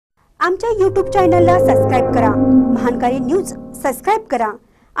आमच्या YouTube चॅनलला subscribe करा। महानकारी न्यूज सबस्क्राइब करा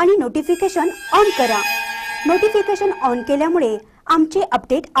आणि नोटिफिकेशन ऑन करा। नोटिफिकेशन ऑन केल्यामुळे आमचे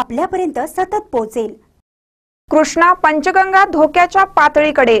अपडेट आपल्यापर्यंत सतत पोहोचेल। कृष्णा पंचगंगा धोक्याच्या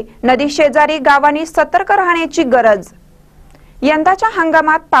पातळीकडे, नदी शेजारी गावांनी सतर्क राहण्याची गरज। यंदाच्या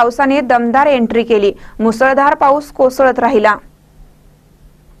हंगामात पावसाने दमदार एंट्री केली। मुसळधार पाऊस कोसळत राहिला,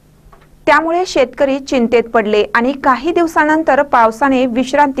 त्यामुळे शेतकरी चिंतेत पडले आणि काही दिवसानंतर पावसाने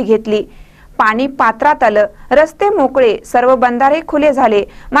विश्रांती घेतली। पाणी पात्रात आलं, रस्ते मोकळे, सर्व बंधारे खुले झाले।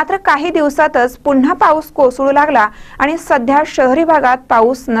 मात्र काही दिवसातच पुन्हा पाऊस कोसळू लागला आणि सध्या शहरी भागात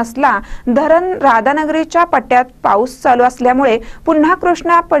पाऊस नसला, धरण राधानगरीच्या पट्ट्यात पाऊस चालू असल्यामुळे पुन्हा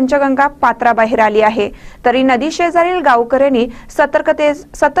कृष्णा पंचगंगा पात्राबाहेर आली आहे। तरी नदी शेजारील गावकऱ्यांनी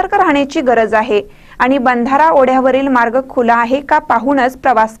सतर्क राहण्याची गरज आहे आणि बंधारा ओढ्यावरील मार्ग खुला आहे का पाहूनच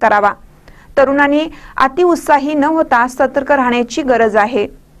प्रवास करावा। तरुणांनी अतिउत्साही न होता सतर्क राहण्याची गरज आहे।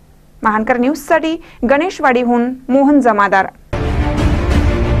 महानकर न्यूज साठी गणेशवाडीहून मोहन जमादार।